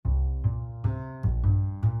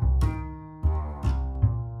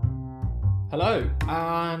Hello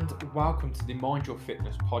and welcome to the Mind Your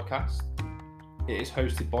Fitness podcast. It is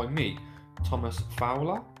hosted by me, Thomas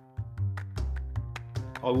Fowler.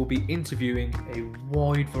 I will be interviewing a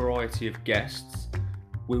wide variety of guests.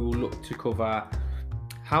 We will look to cover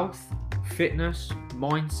health, fitness,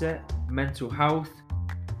 mindset, mental health.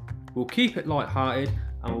 We'll keep it light-hearted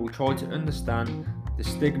and we'll try to understand the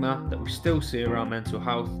stigma that we still see around mental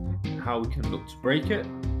health and how we can look to break it.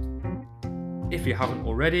 If you haven't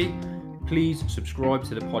already, please subscribe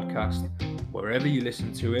to the podcast wherever you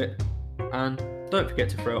listen to it, and don't forget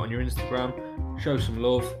to throw it on your Instagram, show some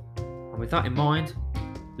love. And with that in mind,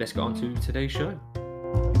 let's get on to today's show.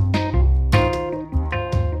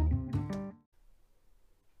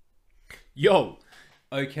 Yo!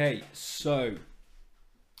 Okay, so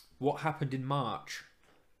what happened in March?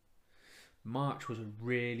 March was a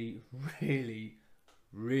really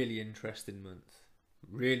interesting month.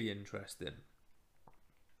 Really interesting.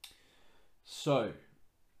 So,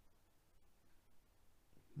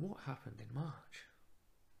 what happened in March?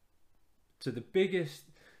 So the biggest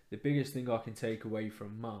thing I can take away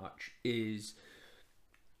from March is,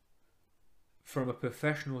 from a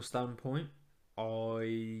professional standpoint,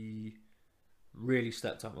 I really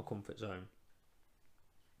stepped out of my comfort zone.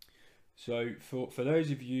 So for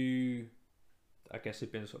those of you, I guess,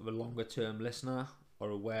 have been sort of a longer term listener, are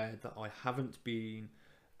aware that I haven't been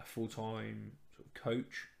a full-time sort of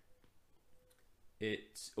coach.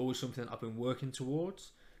 It's always something I've been working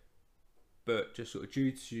towards, but just sort of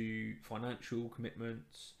due to financial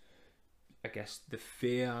commitments, I guess the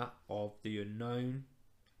fear of the unknown,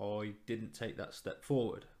 I didn't take that step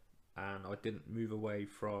forward and I didn't move away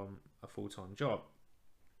from a full-time job.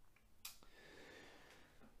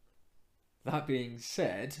 That being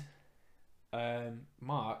said,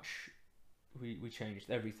 March, we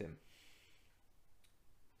changed everything.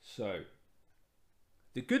 So,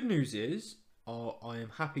 the good news is, I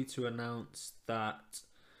am happy to announce that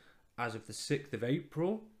as of the 6th of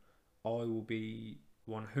April, I will be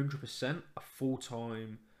 100% a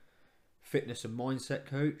full-time fitness and mindset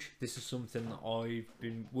coach. This is something that I've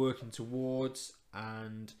been working towards,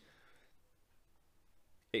 and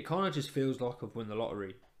it kind of just feels like I've won the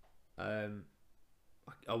lottery. I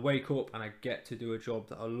wake up and I get to do a job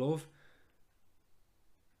that I love,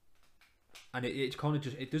 and it kind of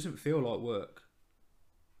just, it doesn't feel like work.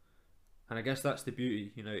 And I guess that's the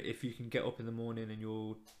beauty, you know, if you can get up in the morning and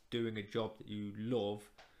you're doing a job that you love,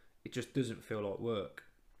 it just doesn't feel like work.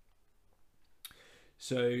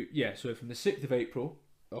 So yeah, so from the 6th of April,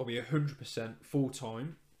 I'll be 100%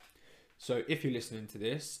 full-time. So if you're listening to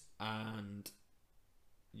this and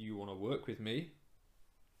you want to work with me,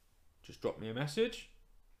 just drop me a message.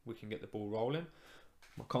 We can get the ball rolling.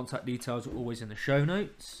 My contact details are always in the show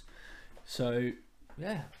notes. So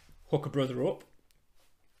yeah, hook a brother up.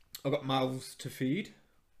 I've got mouths to feed.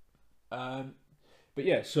 But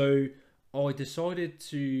yeah, so I decided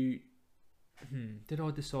to... did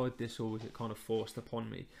I decide this, or was it kind of forced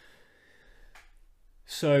upon me?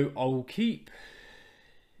 So I will keep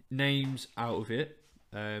names out of it,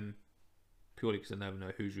 purely because I never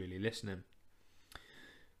know who's really listening.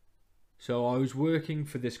 So I was working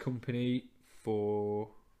for this company for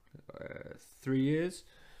 3 years.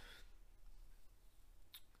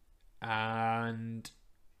 And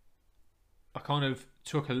I kind of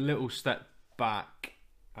took a little step back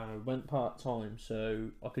and I went part-time so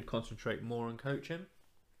I could concentrate more on coaching.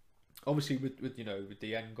 Obviously with you know, with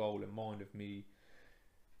the end goal in mind of me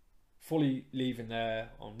fully leaving there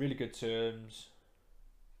on really good terms,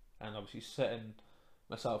 and obviously setting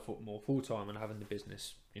myself up more full-time and having the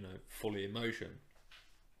business, you know, fully in motion.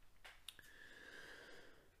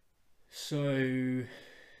 So it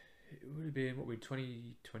would have been, what, we're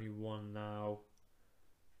 2021 now.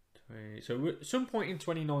 So at some point in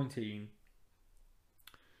 2019,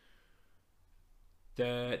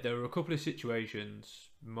 there were a couple of situations.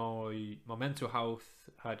 My mental health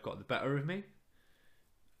had got the better of me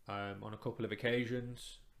on a couple of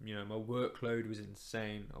occasions. You know, my workload was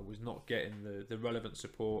insane. I was not getting the relevant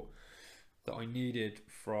support that I needed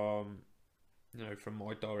from, you know, from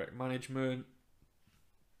my direct management,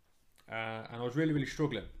 and I was really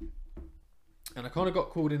struggling. And I kind of got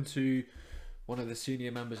called into one of the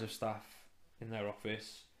senior members of staff in their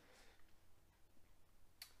office,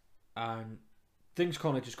 and things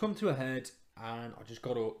kind of just come to a head, and I just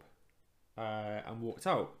got up and walked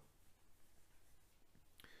out.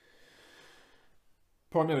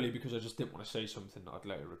 Primarily because I just didn't want to say something that I'd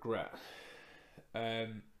later regret.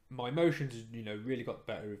 My emotions, you know, really got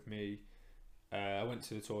the better of me. I went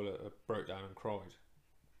to the toilet, I broke down and cried.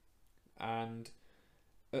 And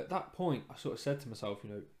at that point, I sort of said to myself,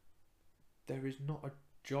 you know, there is not a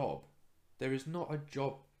job there is not a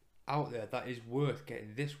job out there that is worth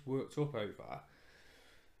getting this worked up over.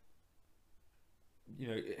 You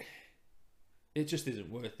know, it just isn't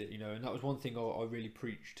worth it, you know. And that was one thing I really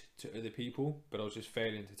preached to other people, but I was just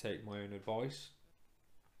failing to take my own advice.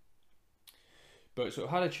 But sort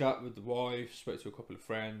of had a chat with the wife, spoke to a couple of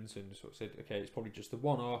friends, and sort of said, okay, it's probably just a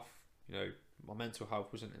one-off. You know, my mental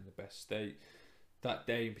health wasn't in the best state that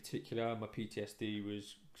day in particular. My PTSD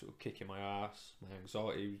was sort of kicking my ass. My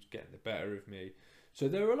anxiety was getting the better of me. So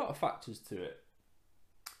there were a lot of factors to it.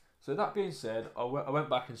 So that being said, I went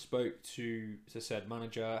back and spoke to the said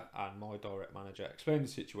manager and my direct manager, explained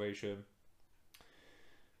the situation.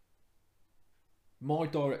 My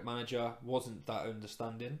direct manager wasn't that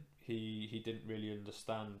understanding. He didn't really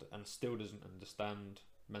understand, and still doesn't understand,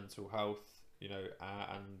 mental health, you know,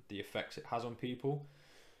 and the effects it has on people.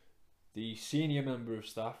 The senior member of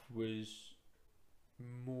staff was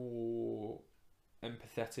more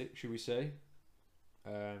empathetic, should we say.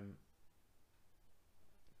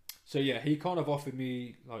 So yeah, he kind of offered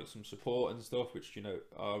me like some support and stuff, which, you know,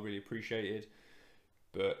 I really appreciated,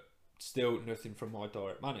 but still nothing from my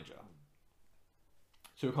direct manager.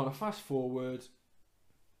 So we kind of fast forward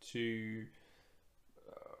to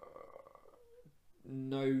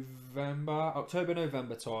October,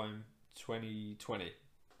 November time, 2020.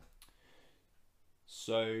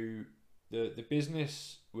 So the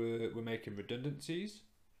business were making redundancies,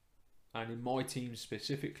 and in my team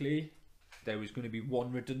specifically, there was going to be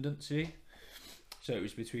one redundancy. So it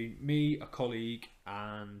was between me, a colleague,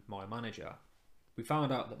 and my manager. We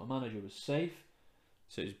found out that my manager was safe,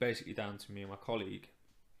 so it was basically down to me and my colleague.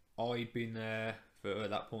 I'd been there for, at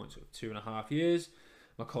that point, sort of 2.5 years.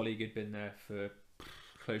 My colleague had been there for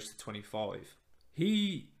close to 25.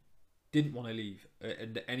 He didn't want to leave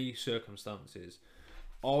under any circumstances.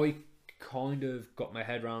 I kind of got my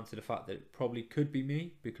head around to the fact that it probably could be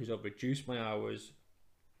me, because I've reduced my hours,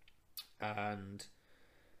 and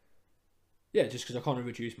yeah, just because I kind of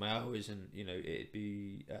reduced my hours, and you know, it'd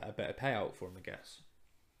be a better payout for him, I guess.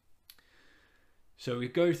 So we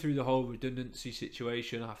go through the whole redundancy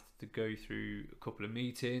situation. I have to go through a couple of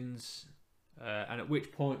meetings, and at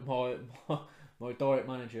which point my direct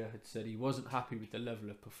manager had said he wasn't happy with the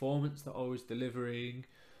level of performance that I was delivering,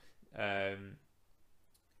 and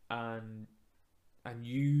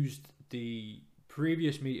used the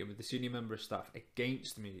previous meeting with the senior member of staff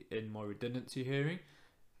against me in my redundancy hearing,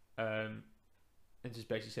 and just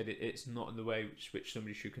basically said it's not in the way which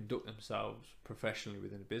somebody should conduct themselves professionally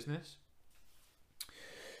within a business.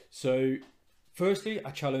 So firstly,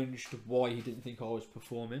 I challenged why he didn't think I was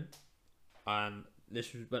performing, and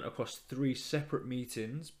this went across 3 separate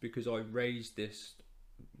meetings, because I raised this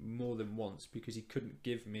more than once, because he couldn't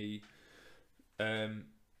give me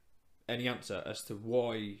any answer as to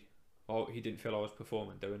why he didn't feel I was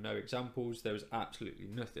performing. There were no examples, there was absolutely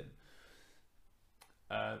nothing.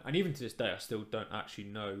 And even to this day, I still don't actually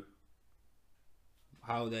know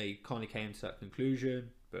how they kind of came to that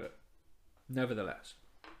conclusion, but nevertheless.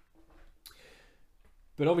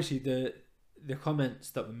 But obviously the comments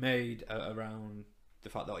that were made around the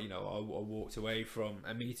fact that, you know, I walked away from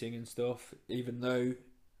a meeting and stuff, even though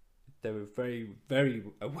they were very, very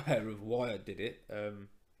aware of why I did it.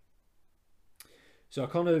 So I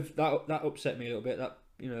kind of, that upset me a little bit. That,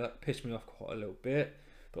 you know, that pissed me off quite a little bit.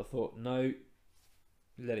 But I thought, no,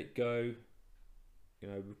 let it go. You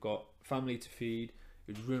know, we've got family to feed.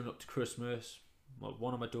 It was running up to Christmas.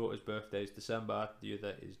 One of my daughter's birthdays is December, the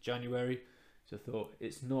other is January. So I thought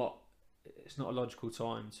it's not a logical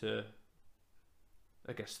time to,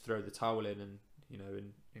 I guess, throw the towel in and, you know,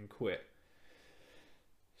 and quit.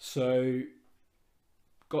 So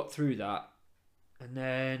got through that, and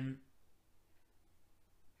then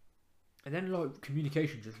like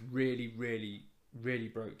communication just really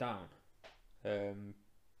broke down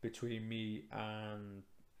between me and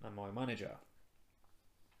my manager.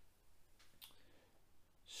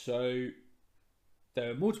 So there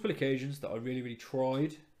were multiple occasions that I really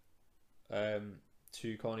tried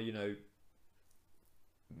to kind of, you know,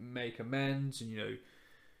 make amends and, you know,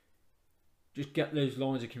 just get those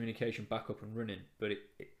lines of communication back up and running, but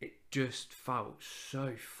it just felt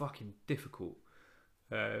so fucking difficult.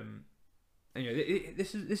 And, you know,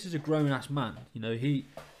 this is a grown ass man. You know,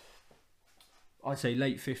 I'd say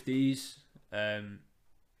late 50s.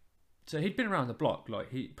 So he'd been around the block,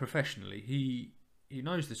 like professionally. He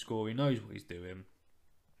knows the score. He knows what he's doing.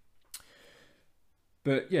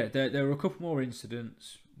 But yeah, there were a couple more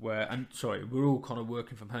incidents where, and sorry, we're all kind of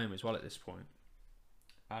working from home as well at this point.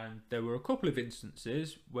 And there were a couple of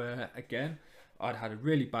instances where, again, I'd had a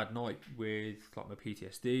really bad night with like my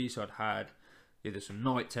PTSD. So I'd had either some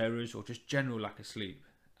night terrors or just general lack of sleep.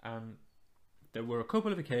 And there were a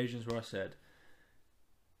couple of occasions where I said,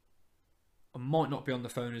 I might not be on the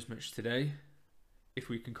phone as much today. If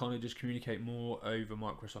we can kind of just communicate more over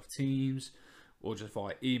Microsoft Teams or just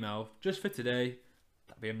via email, just for today,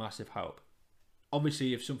 that'd be a massive help.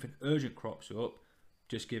 Obviously, if something urgent crops up,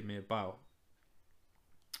 just give me a bell.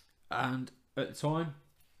 And at the time,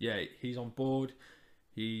 yeah, he's on board.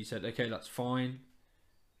 He said, okay, that's fine.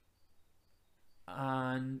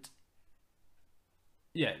 And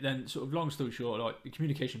yeah, then sort of long story short, like the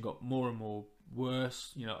communication got more and more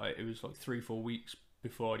worse. You know, it was like 3-4 weeks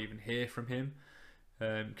before I'd even hear from him.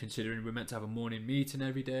 Considering we're meant to have a morning meeting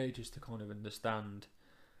every day just to kind of understand,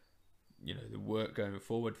 you know, the work going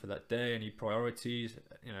forward for that day, any priorities,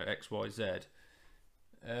 you know, X, Y, Z.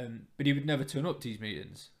 But he would never turn up to these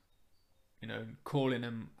meetings, you know, calling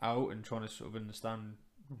him out and trying to sort of understand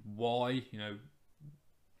why, you know,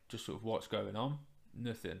 just sort of what's going on.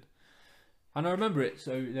 Nothing. And I remember it.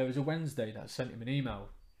 So there was a Wednesday that I sent him an email,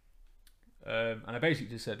 and I basically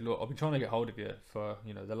just said, look, I've been trying to get hold of you for,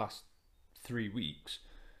 you know, the last 3 weeks,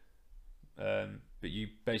 but you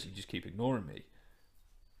basically just keep ignoring me.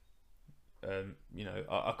 You know,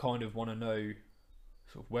 I kind of want to know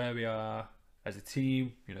sort of where we are as a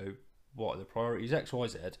team, you know, what are the priorities, X, Y,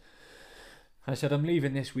 Z. I said, I'm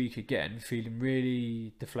leaving this week again feeling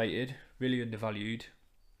really deflated, really undervalued,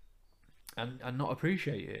 and not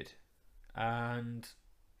appreciated. And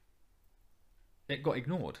it got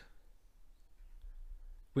ignored,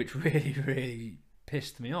 which really, really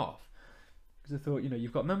pissed me off. Because I thought, you know,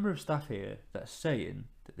 you've got a member of staff here that are saying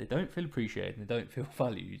that they don't feel appreciated and they don't feel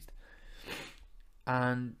valued,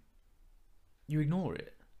 and you ignore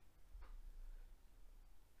it.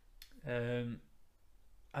 And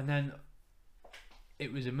then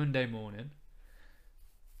it was a Monday morning,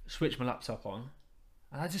 switched my laptop on,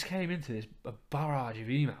 and I just came into this a barrage of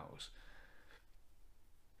emails.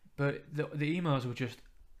 But the emails were just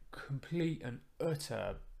complete and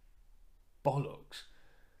utter bollocks.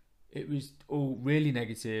 It was all really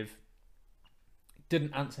negative.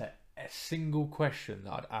 Didn't answer a single question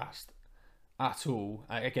that I'd asked at all.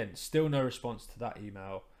 Again, still no response to that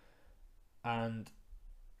email. And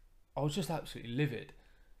I was just absolutely livid.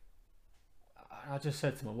 I just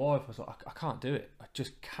said to my wife, I was like, I can't do it. I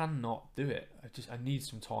just cannot do it. I need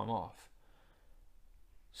some time off.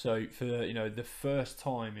 So for, you know, the first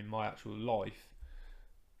time in my actual life,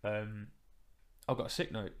 I got a sick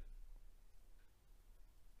note.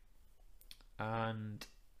 And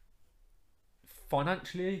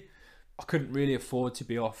financially, I couldn't really afford to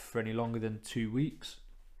be off for any longer than 2 weeks,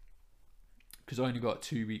 because I only got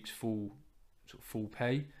 2 weeks full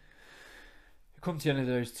pay. It come to the end of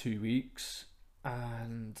those 2 weeks,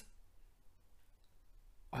 and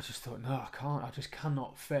I just thought, no, I can't. I just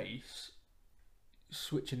cannot face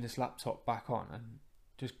switching this laptop back on and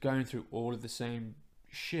just going through all of the same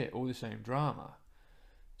shit, all the same drama.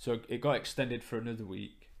 So it got extended for another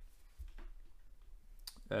week.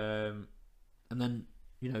 And then,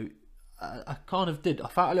 you know, I kind of did. I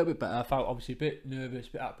felt a little bit better. I felt obviously a bit nervous,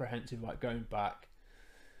 a bit apprehensive, like going back.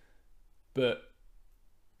 But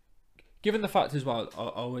given the fact as well,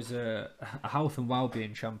 I was a health and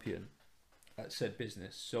wellbeing champion at said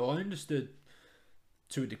business, so I understood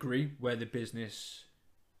to a degree where the business,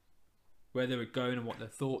 where they were going and what their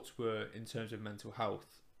thoughts were in terms of mental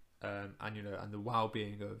health, and, you know, and the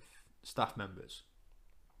well-being of staff members.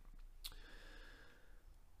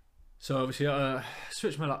 So obviously I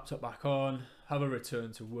switched my laptop back on, have a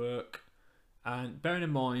return to work, and bearing in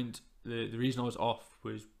mind the reason I was off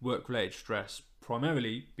was work-related stress,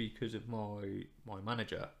 primarily because of my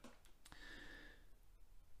manager.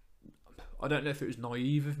 I don't know if it was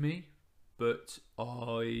naive of me, but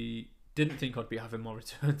I didn't think I'd be having my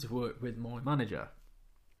return to work with my manager.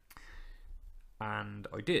 And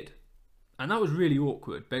I did. And that was really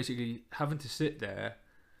awkward, basically having to sit there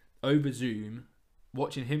over Zoom,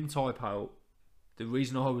 watching him type out the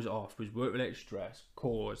reason I was off was work-related stress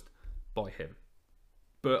caused by him.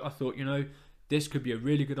 But I thought, you know, this could be a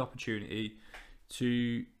really good opportunity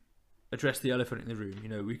to address the elephant in the room. You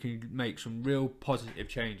know, we can make some real positive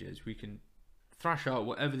changes. We can thrash out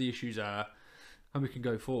whatever the issues are, and we can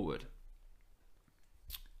go forward.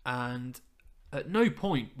 And at no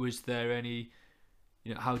point was there any,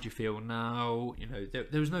 you know, how do you feel now? You know,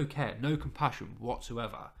 there was no care, no compassion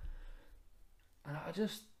whatsoever. And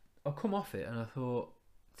I come off it and I thought,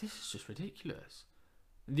 this is just ridiculous.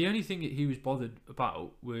 The only thing that he was bothered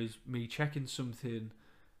about was me checking something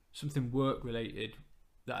work related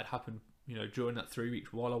that had happened, you know, during that 3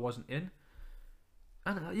 weeks while I wasn't in.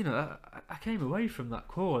 And, you know, I came away from that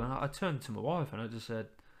call and I turned to my wife and I just said,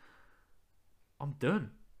 I'm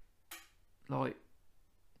done. Like,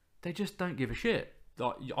 they just don't give a shit.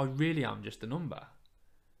 Like, I really am just a number.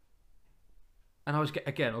 And I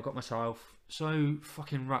got myself so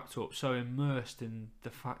fucking wrapped up, so immersed in the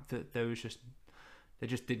fact that they just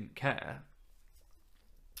didn't care.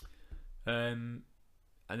 And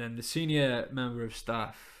then the senior member of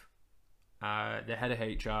staff, the head of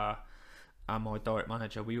HR, and my direct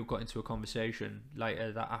manager, we all got into a conversation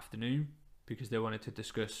later that afternoon because they wanted to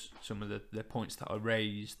discuss some of the points that I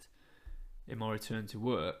raised in my return to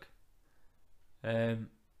work. The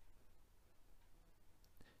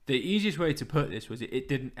easiest way to put this was it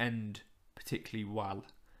didn't end particularly well.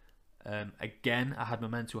 Again, I had my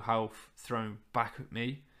mental health thrown back at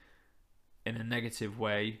me in a negative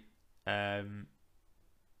way. And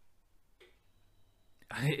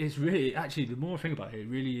it is really, actually, the more I think about it, it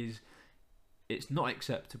really is, it's not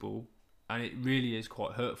acceptable, and it really is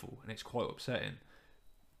quite hurtful, and it's quite upsetting.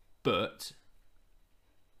 But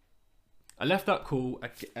I left that call,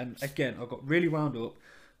 and again, I got really wound up,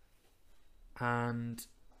 and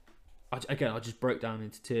I just broke down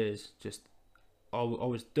into tears. I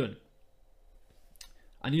was done.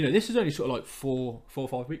 And this is only sort of like 4 or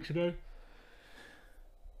 5 weeks ago.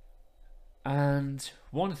 And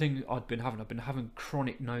one thing I've been having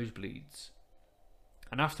chronic nosebleeds.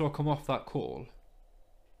 And after I come off that call,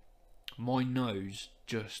 my nose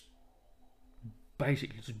just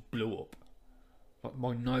basically just blew up. Like,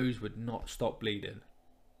 my nose would not stop bleeding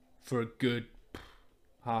for a good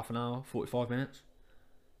half an hour, 45 minutes.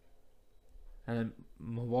 And then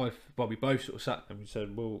my wife, we both sort of sat there and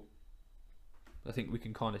said, well, I think we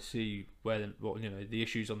can kind of see where the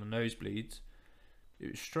issues on the nosebleeds.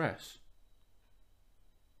 It was stress.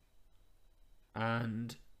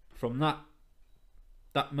 And from that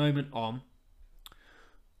moment on,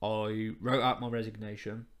 I wrote out my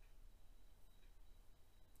resignation,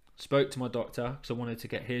 spoke to my doctor because I wanted to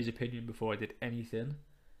get his opinion before I did anything.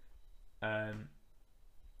 My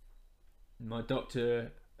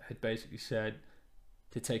doctor had basically said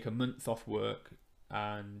to take a month off work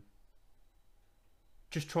and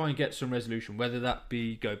just try and get some resolution, whether that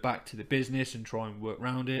be go back to the business and try and work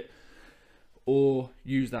around it, or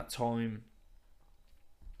use that time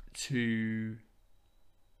to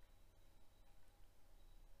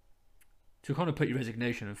kind of put your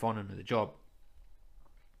resignation and find another job.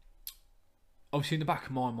 Obviously, in the back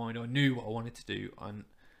of my mind, I knew what I wanted to do, and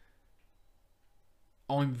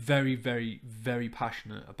I'm very, very, very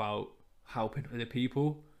passionate about helping other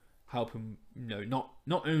people, helping, not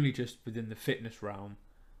only just within the fitness realm,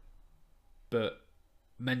 but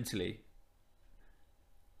mentally.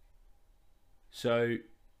 So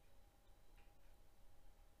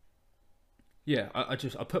yeah, I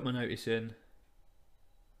put my notice in,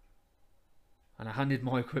 and I handed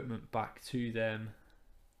my equipment back to them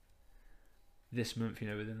this month,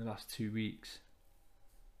 within the last 2 weeks.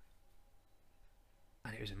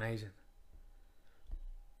 And it was amazing.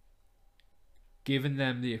 Giving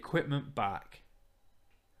them the equipment back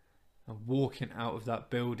and walking out of that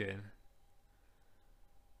building,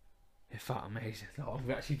 it felt amazing. I'm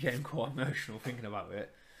actually getting quite emotional thinking about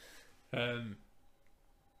it.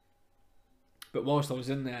 But whilst I was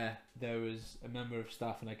in there, there was a member of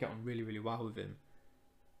staff, and I got on really, really well with him.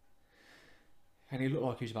 And he looked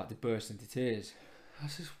like he was about to burst into tears. I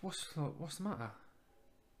said, what's the matter?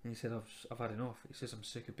 And he said, I've had enough. He says, I'm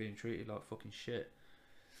sick of being treated like fucking shit.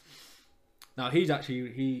 Now, he's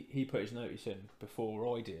actually, he put his notice in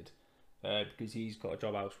before I did, because he's got a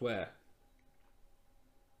job elsewhere.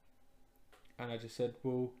 And I just said,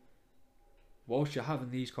 well, whilst you're having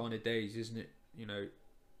these kind of days, isn't it,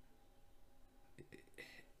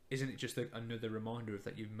 isn't it just another reminder of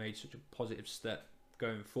that you've made such a positive step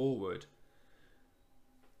going forward,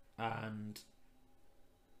 and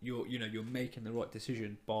you're making the right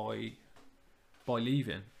decision by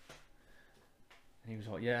leaving? And he was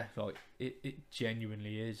like, yeah, like it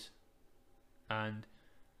genuinely is. And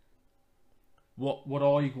what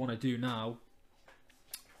I want to do now,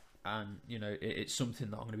 and it's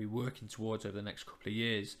something that I'm going to be working towards over the next couple of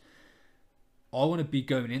years. I want to be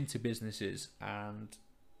going into businesses and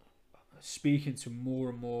speaking to more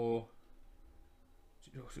and more,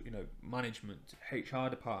 management, HR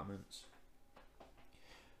departments,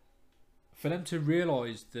 for them to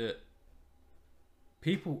realise that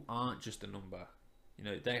people aren't just a number.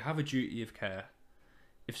 They have a duty of care.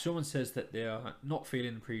 If someone says that they are not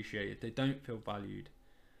feeling appreciated, they don't feel valued,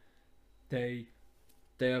 they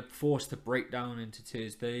are forced to break down into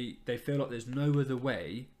tears. They feel like there's no other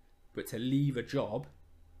way but to leave a job.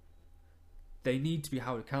 They need to be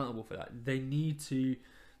held accountable for that.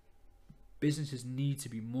 Businesses need to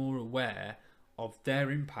be more aware of their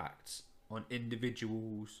impacts on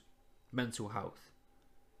individuals' mental health.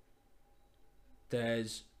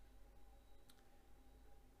 there's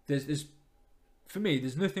for me,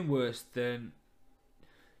 there's nothing worse than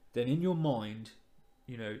in your mind,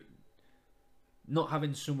 you know, not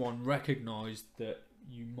having someone recognise that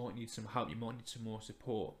you might need some help, you might need some more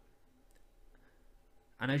support.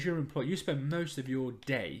 And as your employee, you spend most of your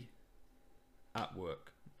day at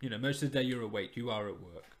work. You know, most of the day you're awake, you are at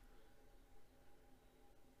work.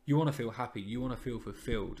 You want to feel happy, you want to feel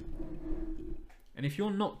fulfilled. And if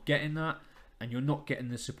you're not getting that, and you're not getting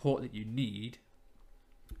the support that you need,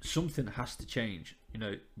 something has to change. You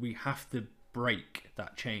know, we have to break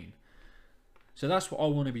that chain. So that's what I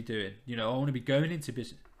want to be doing. You know, I want to be going into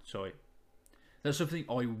business. Sorry. That's something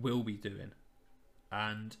I will be doing.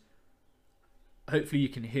 And hopefully you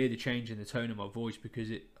can hear the change in the tone of my voice, because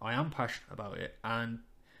I am passionate about it, and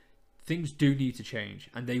things do need to change,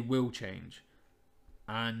 and they will change.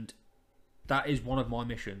 And that is one of my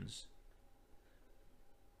missions.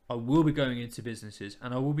 I will be going into businesses,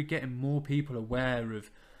 and I will be getting more people aware of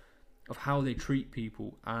how they treat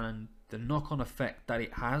people and the knock-on effect that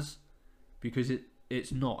it has, because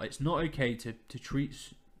it's not okay to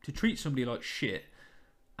treat somebody like shit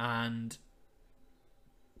and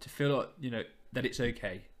to feel like, you know, that it's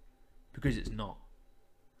okay, because it's not.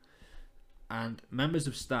 And members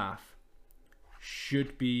of staff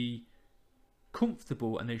should be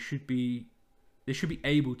comfortable, and they should be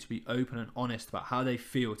able to be open and honest about how they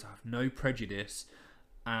feel, to have no prejudice,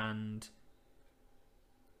 and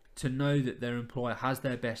to know that their employer has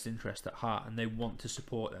their best interest at heart and they want to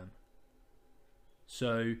support them.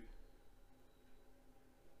 So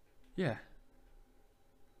yeah,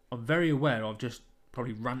 I'm very aware I've just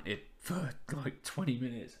probably ranted for like 20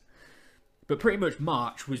 minutes, but pretty much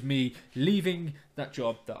March was me leaving that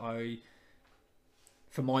job that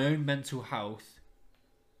for my own mental health,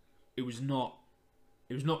 it was not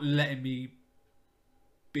letting me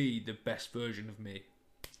be the best version of me.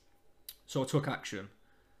 So I took action,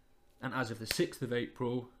 and as of the 6th of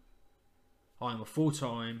April, I am a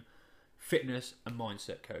full-time fitness and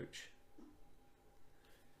mindset coach.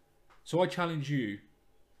 So I challenge you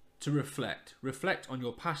to reflect on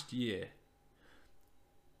your past year.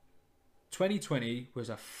 2020 was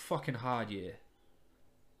a fucking hard year,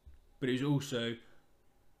 but it was also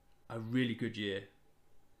a really good year.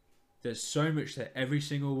 There's so much that every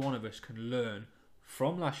single one of us can learn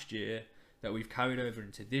from last year that we've carried over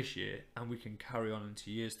into this year, and we can carry on into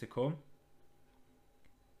years to come.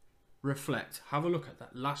 Reflect, have a look at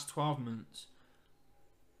that last 12 months.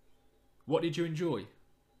 What did you enjoy?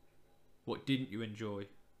 What didn't you enjoy?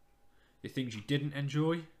 The things you didn't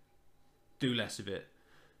enjoy, do less of it.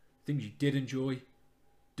 Things you did enjoy,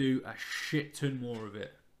 do a shit ton more of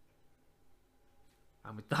it.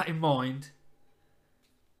 And with that in mind,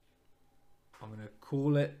 I'm going to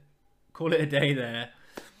call it a day there.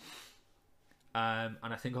 And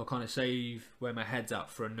I think I'll kind of save where my head's at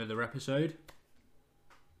for another episode.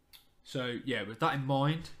 So yeah, with that in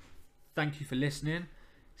mind, thank you for listening.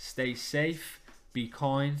 Stay safe, be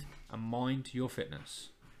kind, and mind your fitness.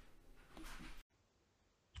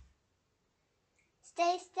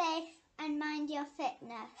 Stay safe and mind your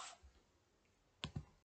fitness.